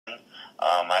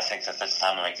I think that it's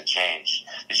time to make the change.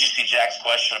 Did you see Jack's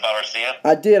question about Arcia?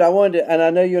 I did. I wanted to, and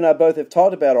I know you and I both have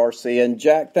talked about Arcia. And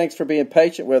Jack, thanks for being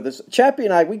patient with us. Chappy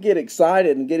and I, we get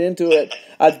excited and get into it.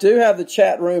 I do have the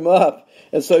chat room up,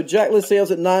 and so Jack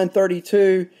Lisale's at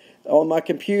 9:32 on my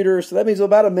computer. So that means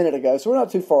about a minute ago. So we're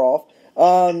not too far off.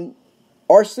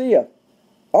 Arcia,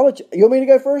 I'll let you. You want me to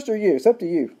go first or you? It's up to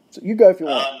you. So you go if you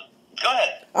want. Go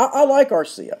ahead. I like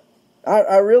Arcia.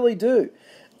 I really do.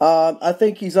 I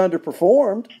think he's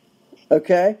underperformed.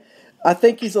 Okay, I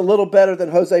think he's a little better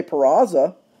than Jose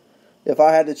Peraza. If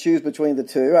I had to choose between the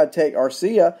two, I'd take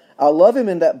Arcia. I love him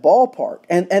in that ballpark.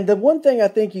 And the one thing I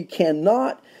think you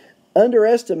cannot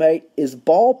underestimate is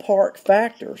ballpark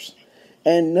factors.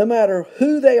 And no matter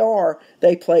who they are,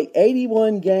 they play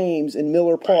 81 games in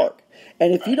Miller Park.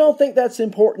 And if you don't think that's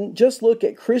important, just look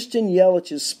at Christian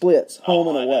Yelich's splits, home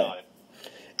and away.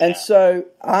 And so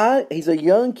he's a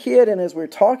young kid, and as we're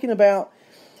talking about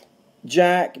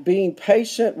Jack being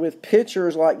patient with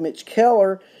pitchers like Mitch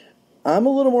Keller, I'm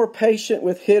a little more patient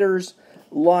with hitters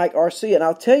like Arcia. And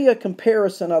I'll tell you a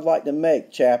comparison I'd like to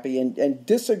make, Chappy, and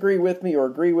disagree with me or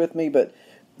agree with me, but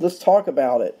let's talk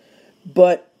about it.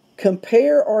 But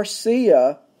compare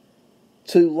Arcia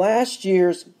to last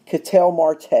year's Ketel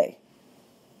Marte.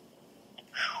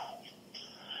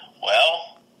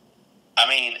 Well, I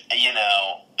mean,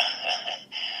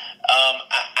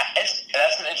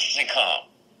 that's an interesting comp.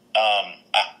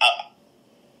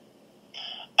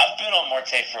 I've been on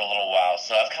Marte for a little while,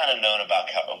 so I've kind of known about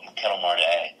Ketel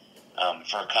Marte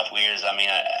for a couple of years. I mean,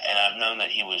 I've known that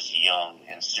he was young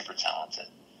and super talented.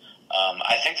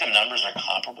 I think the numbers are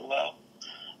comparable, though.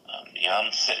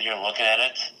 I'm sitting here looking at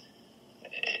it.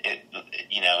 It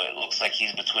looks like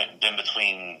he's been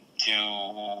between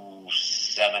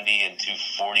 270 and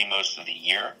 240 most of the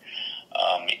year.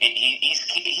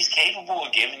 He's capable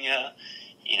of giving you.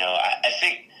 I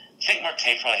think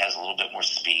Marte probably has a little bit more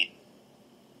speed.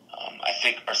 I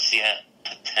think Arcia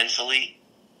potentially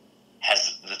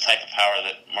has the type of power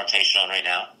that Marte's showing right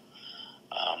now.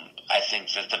 I think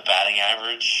that the batting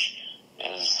average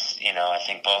is, I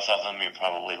think both of them you're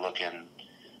probably looking.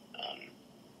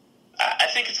 I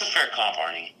think it's a fair comp,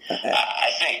 Arnie.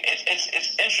 I think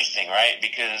it's interesting, right?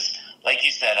 Because, like you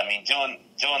said, I mean, doing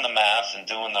the math and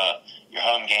doing your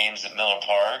home games at Miller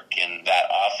Park and that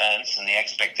offense and the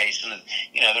expectation that,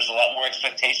 there's a lot more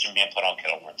expectation being put on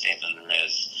Ketel Marte than there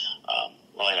is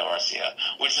Loreno Arcia,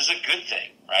 which is a good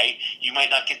thing, right? You might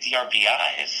not get the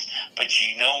RBIs, but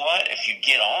you know what? If you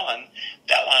get on,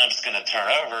 that lineup's going to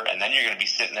turn over, and then you're going to be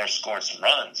sitting there scoring some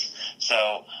runs.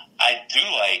 So I do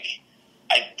like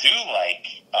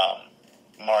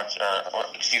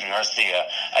Arcia.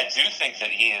 I do think that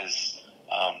he is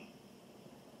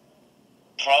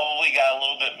probably got a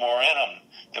little bit more in him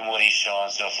than what he's showing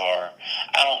so far.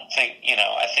 I don't think,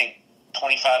 I think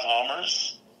 25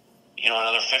 homers,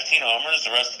 another 15 homers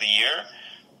the rest of the year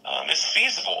is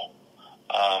feasible.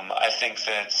 I think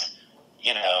that,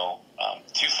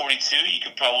 242, you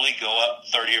could probably go up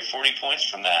 30 or 40 points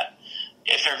from that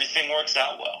if everything works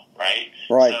out well, right?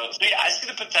 Right. So yeah, I see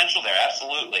the potential there,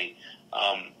 absolutely.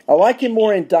 I like him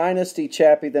more in Dynasty,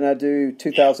 Chappy, than I do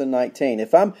 2019.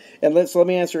 Let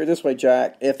me answer it this way,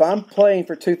 Jack. If I'm playing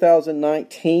for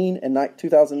 2019 and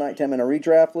 2019 I'm in a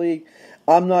redraft league,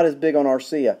 I'm not as big on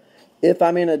Arcia. If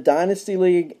I'm in a Dynasty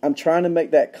league, I'm trying to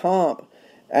make that comp.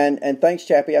 And thanks,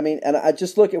 Chappy. I mean, and I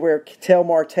just look at where Ketel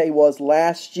Marte was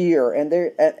last year, and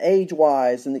they're at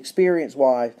age-wise and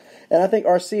experience-wise. And I think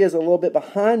Arcia is a little bit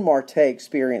behind Marte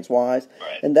experience-wise,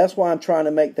 right. And that's why I'm trying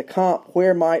to make the comp.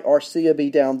 Where might Arcia be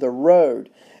down the road?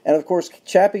 And, of course,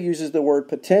 Chappy uses the word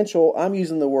potential. I'm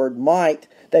using the word might.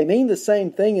 They mean the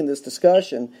same thing in this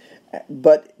discussion.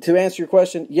 But to answer your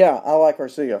question, yeah, I like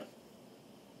Arcia.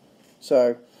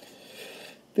 So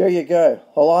there you go.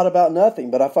 A lot about nothing,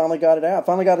 but I finally got it out.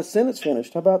 Finally got a sentence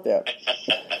finished. How about that?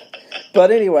 But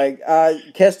anyway,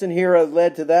 Keston Hira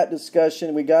led to that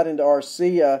discussion. We got into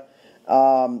Arcia.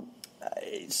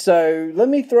 So let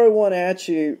me throw one at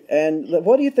you. And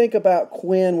what do you think about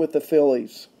Quinn with the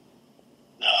Phillies?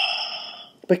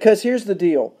 Because here's the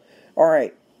deal. All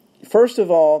right. First of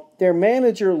all, their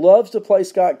manager loves to play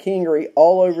Scott Kingery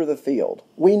all over the field.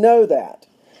 We know that.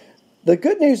 The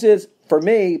good news is, for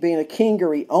me, being a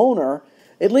Kingery owner,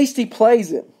 at least he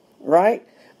plays him, right?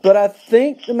 But I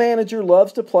think the manager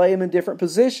loves to play him in different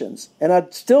positions. And I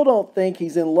still don't think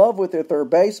he's in love with their third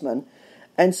baseman.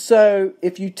 And so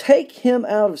if you take him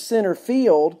out of center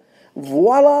field,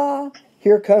 voila,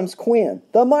 here comes Quinn,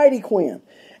 the mighty Quinn.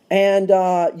 And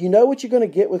you know what you're going to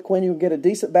get with Quinn. You'll get a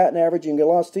decent batting average. You can get a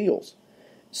lot of steals.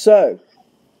 So,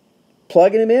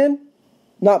 plugging him in,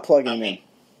 not plugging him in.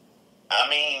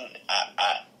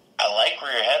 I like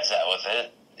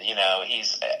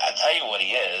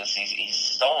Davis. He's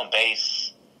stolen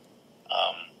base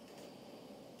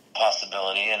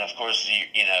possibility, and of course,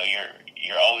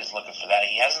 you're always looking for that.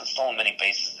 He hasn't stolen many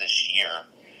bases this year,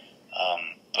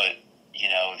 but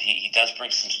he does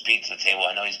bring some speed to the table.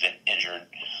 I know he's been injured.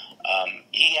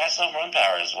 He has some run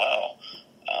power as well.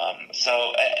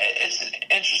 So it's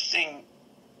interesting.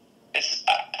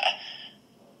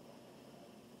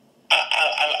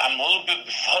 I'm a little bit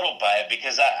befuddled by it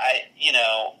because you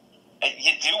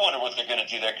do wonder what they're going to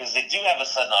do there because they do have a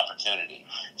sudden opportunity.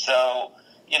 So,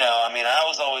 I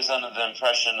was always under the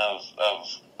impression of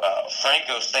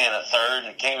Franco staying at third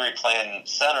and Kingery playing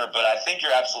center, but I think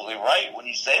you're absolutely right when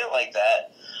you say it like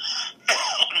that.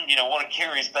 One of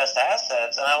Kingery's best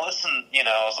assets, and I was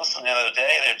listening the other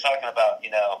day, they were talking about,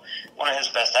 one of his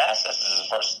best assets is his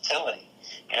versatility.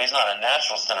 He's not a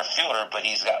natural center fielder, but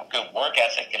he's got good work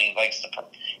ethic, and he likes to,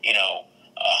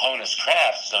 hone his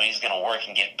craft, so he's going to work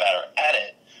and get better at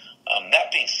it.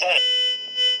 That being said,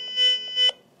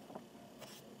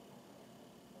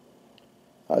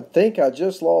 I think I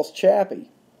just lost Chappy.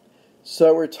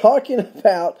 So we're talking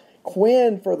about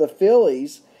Quinn for the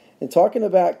Phillies and talking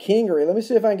about Kingery. Let me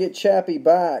see if I can get Chappy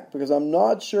back because I'm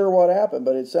not sure what happened,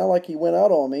 but it sounded like he went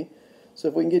out on me. So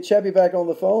if we can get Chappy back on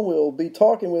the phone, we'll be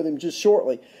talking with him just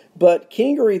shortly. But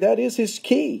Kingery, that is his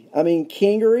key. I mean,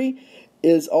 Kingery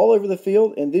is all over the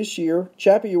field, and this year,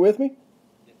 Chappy, you with me?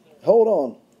 Hold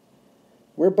on.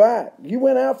 We're back. You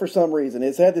went out for some reason.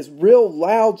 It's had this real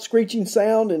loud screeching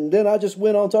sound, and then I just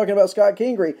went on talking about Scott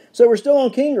Kingery. So we're still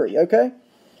on Kingery, okay?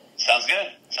 Sounds good.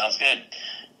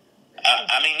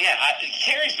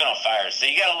 Kingery's been on fire, so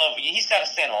you gotta love. He's got to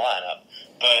stay in the lineup,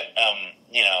 but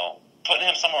putting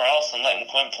him somewhere else and letting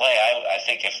Quinn play, I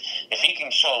think if he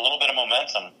can show a little bit of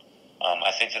momentum,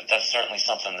 I think that's certainly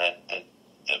something that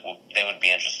they would be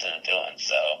interested in doing.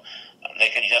 So they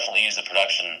could definitely use the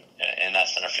production in that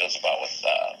center field spot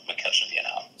with Kutcher being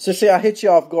out. So see, I hit you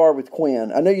off guard with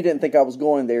Quinn. I know you didn't think I was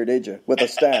going there, did you? With a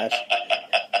stash.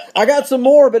 I got some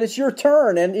more, but it's your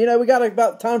turn, and we got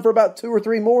about time for about 2 or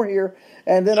 3 more here,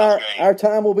 and then our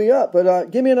time will be up.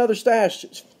 But give me another stash.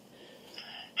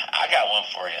 I got one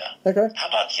for you. Okay. How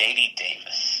about J.D.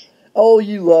 Davis? Oh,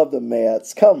 you love the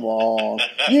Mets. Come on.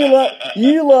 You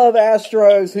love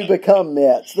Astros who become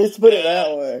Mets. Let's put it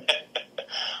that way.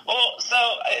 Well, so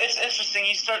it's interesting.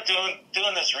 You start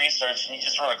doing this research and you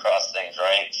just run across things,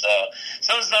 right? So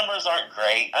his numbers aren't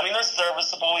great. I mean, they're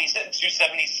serviceable. He's hitting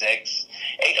 276,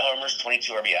 8 homers,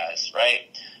 22 RBIs, right?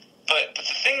 But the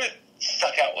thing that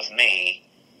stuck out with me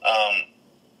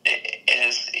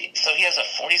is he has a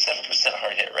 47%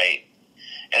 hard hit rate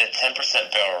and a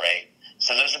 10% barrel rate.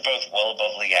 So those are both well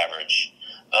above league average.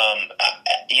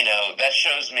 That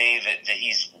shows me that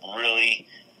he's really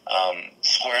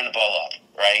squaring the ball up,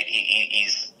 right?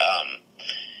 He's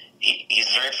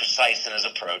very precise in his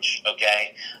approach,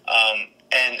 okay?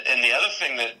 And the other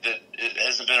thing that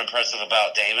hasn't been impressive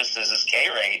about Davis is his K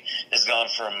rate has gone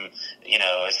from,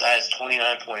 as high as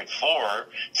 29.4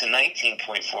 to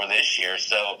 19.4 this year.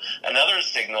 So another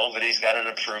signal that he's got an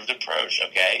improved approach,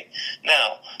 okay?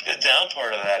 Now, the down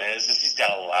part of that is he's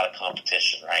got a lot of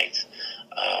competition, right?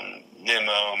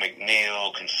 Nimmo,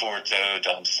 McNeil, Conforto,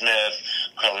 Dom Smith,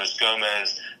 Carlos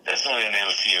Gomez, that's only to name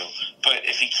a few. But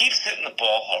if he keeps hitting the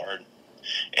ball hard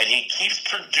and he keeps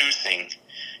producing,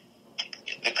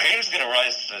 the creator's going to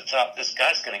rise to the top. This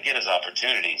guy's going to get his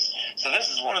opportunities. So this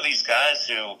is one of these guys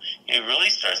who really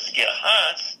starts to get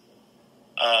hot.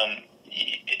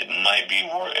 It might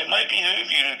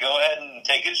behoove you to go ahead and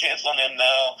take a chance on him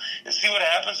now and see what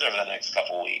happens over the next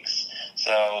couple of weeks.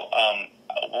 So,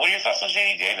 what are your thoughts on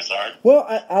J.D. Davis, Art? Well,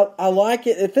 I like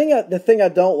it. The thing I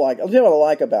don't like, I'll tell you what I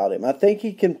like about him. I think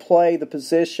he can play the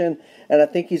position, and I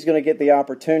think he's going to get the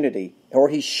opportunity, or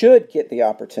he should get the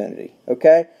opportunity,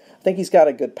 okay? I think he's got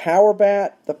a good power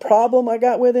bat. The problem I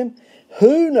got with him,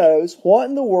 who knows what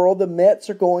in the world the Mets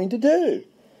are going to do?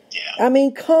 Yeah. I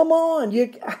mean, come on.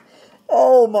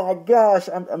 Oh, my gosh.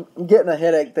 I'm getting a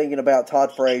headache thinking about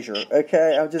Todd Frazier,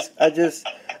 okay?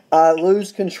 I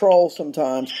lose control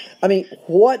sometimes. I mean,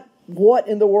 what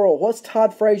in the world? What's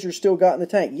Todd Frazier still got in the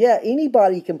tank? Yeah,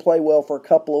 anybody can play well for a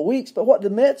couple of weeks, but what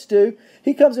the Mets do,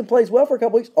 he comes and plays well for a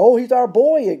couple of weeks. Oh, he's our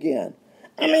boy again.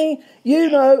 I mean,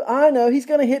 I know, he's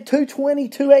going to hit 220,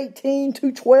 218,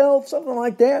 212, something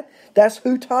like that. That's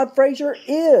who Todd Frazier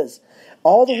is.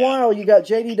 All the while, you got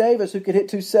J.D. Davis who could hit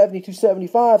 270,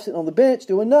 275 sitting on the bench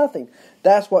doing nothing.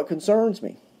 That's what concerns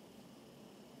me.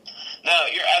 No,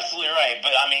 you're absolutely right.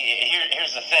 But, I mean,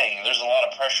 here's the thing. There's a lot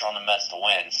of pressure on the Mets to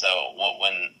win. So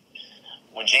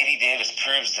when J.D. Davis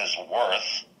proves his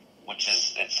worth, which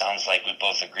is, it sounds like we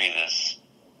both agree this,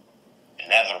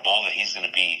 inevitable that he's he's going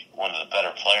to be one of the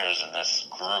better players in this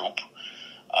group.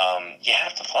 You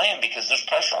have to play him because there's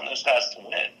pressure on those guys to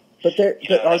win. But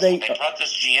they brought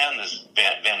this GM, this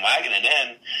Van Wagenen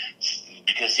in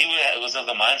because he was of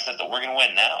the mindset that we're going to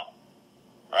win now,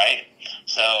 right?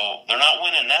 So they're not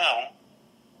winning now.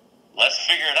 Let's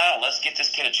figure it out. Let's get this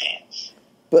kid a chance.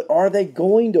 But are they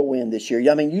going to win this year?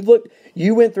 I mean,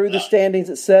 you went through the standings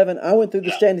at 7. I went through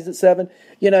the standings at 7.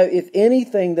 If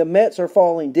anything, the Mets are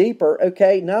falling deeper.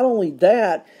 Okay, not only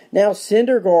that, now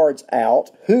Syndergaard's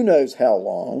out. Who knows how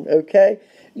long, okay?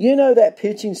 That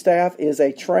pitching staff is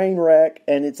a train wreck,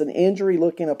 and it's an injury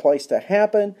looking a place to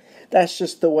happen. That's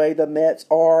just the way the Mets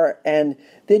are. And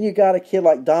then you got a kid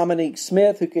like Dominique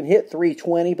Smith who can hit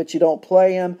 320, but you don't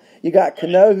play him. You got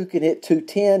Cano who can hit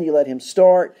 210. You let him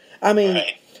start. I mean,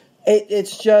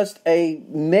 it's just a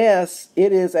mess.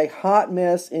 It is a hot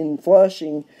mess in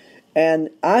Flushing, and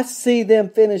I see them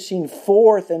finishing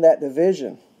 4th in that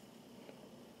division.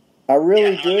 I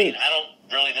really do. I mean, I don't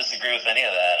really disagree with any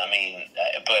of that. I mean,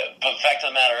 but the fact of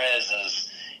the matter is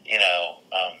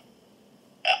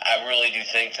I really do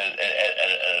think that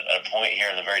at a point here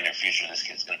in the very near future, this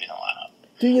kid's going to be in the lineup.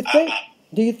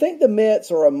 Do you think the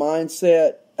Mets are a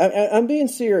mindset? I'm being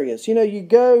serious. You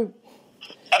go.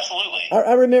 Absolutely.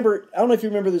 I remember. I don't know if you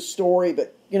remember this story,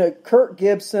 but Kirk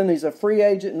Gibson. He's a free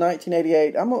agent in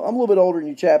 1988. I'm a little bit older than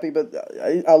you, Chappy, but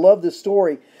I love this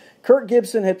story. Kirk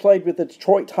Gibson had played with the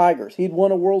Detroit Tigers. He'd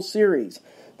won a World Series.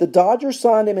 The Dodgers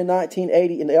signed him in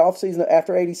 1980 in the offseason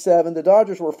after 87. The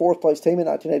Dodgers were a 4th place team in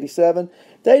 1987.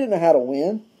 They didn't know how to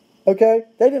win. Okay?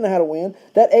 They didn't know how to win.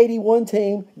 That 81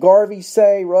 team, Garvey,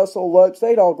 Say, Russell, Lopes,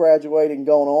 they'd all graduated and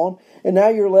gone on. And now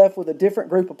you're left with a different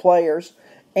group of players,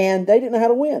 and they didn't know how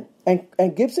to win.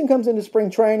 And Gibson comes into spring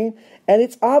training, and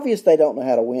it's obvious they don't know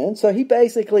how to win. So he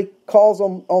basically calls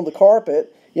them on the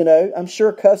carpet, I'm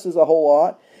sure cusses a whole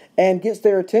lot, and gets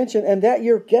their attention. And that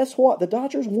year, guess what? The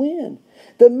Dodgers win.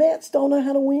 The Mets don't know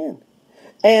how to win.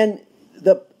 And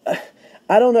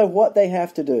I don't know what they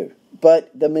have to do,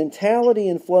 but the mentality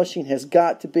in Flushing has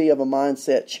got to be of a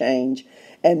mindset change.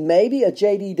 And maybe a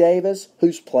J.D. Davis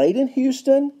who's played in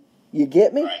Houston, you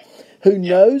get me? Right. Who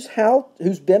knows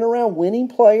who's been around winning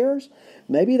players,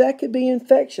 maybe that could be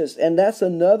infectious. And that's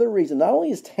another reason. Not only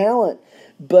his talent,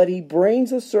 but he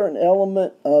brings a certain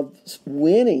element of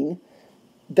winning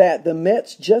that the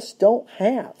Mets just don't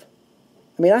have.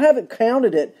 I mean, I haven't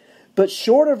counted it, but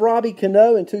short of Robbie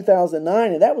Cano in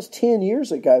 2009, and that was 10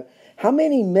 years ago, how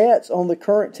many Mets on the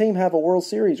current team have a World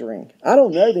Series ring? I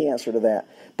don't know the answer to that,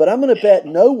 but I'm going to bet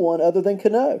no one other than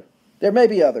Cano. There may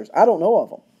be others. I don't know of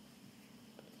them.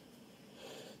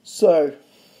 So,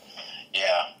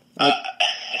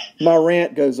 my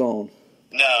rant goes on.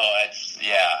 No,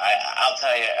 I'll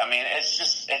tell you. I mean,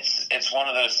 it's one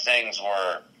of those things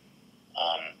where,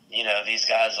 these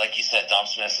guys, like you said, Dom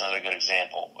Smith's another good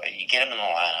example. You get him in the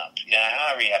lineup,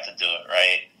 however you have to do it,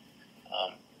 right?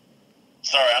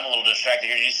 Sorry, I'm a little distracted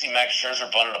here. Did you see Max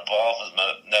Scherzer bunted a ball off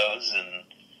his nose in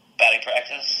batting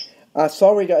practice? I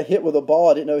saw where he got hit with a ball.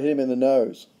 I didn't know it hit him in the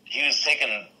nose. He was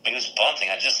bunting.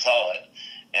 I just saw it.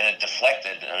 And it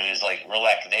deflected. I mean, he was like real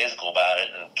lackadaisical about it,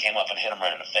 and it came up and hit him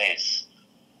right in the face.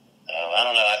 I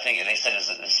don't know. I think they said his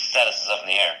status is up in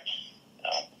the air.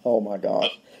 Oh my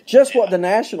gosh! Just what the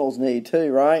Nationals need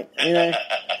too, right?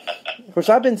 Of course,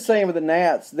 I've been saying with the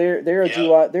Nats, they're a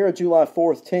July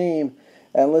 4th team,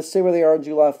 and let's see where they are on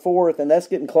July 4th, and that's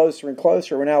getting closer and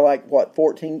closer. We're now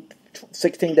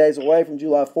 16 days away from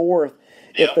July 4th.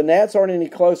 Yep. If the Nats aren't any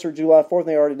closer July 4th than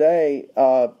they are today,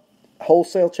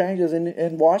 wholesale changes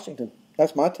in Washington.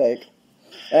 That's my take.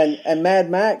 And Mad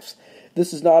Max,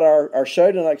 this is not our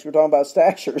show tonight because we're talking about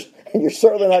stashers, and you're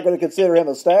certainly not going to consider him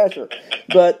a stasher.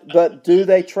 But do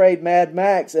they trade Mad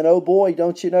Max? And oh boy,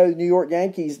 don't you know the New York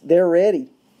Yankees, they're ready.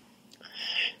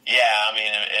 Yeah, I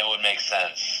mean, it would make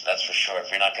sense. That's for sure. If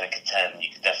you're not going to contend, you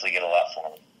could definitely get a lot for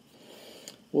them.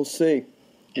 We'll see.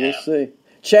 Yeah. We'll see.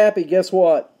 Chappy, guess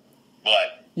what?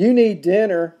 What? You need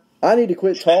dinner. I need to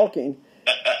quit talking.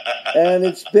 And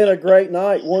it's been a great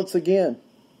night once again.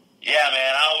 Yeah,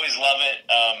 man, I always love it.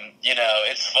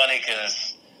 It's funny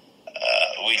because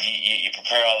you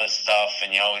prepare all this stuff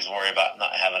and you always worry about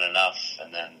not having enough,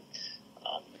 and then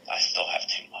I still have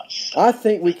too much. So. I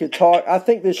think we could talk. I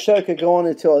think this show could go on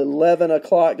until 11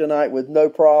 o'clock tonight with no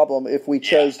problem if we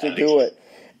chose to do it.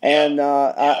 And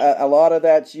a lot of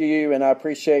that's you, and I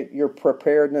appreciate your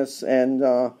preparedness and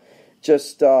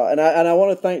and I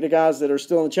want to thank the guys that are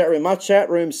still in the chat room. My chat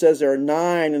room says there are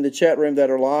 9 in the chat room that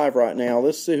are live right now.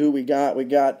 Let's see who we got. We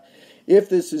got, if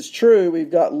this is true, we've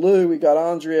got Lou, we got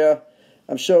Andrea.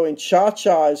 I'm showing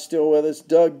Cha-Cha is still with us.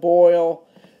 Doug Boyle.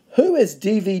 Who is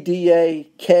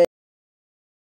DVDAK?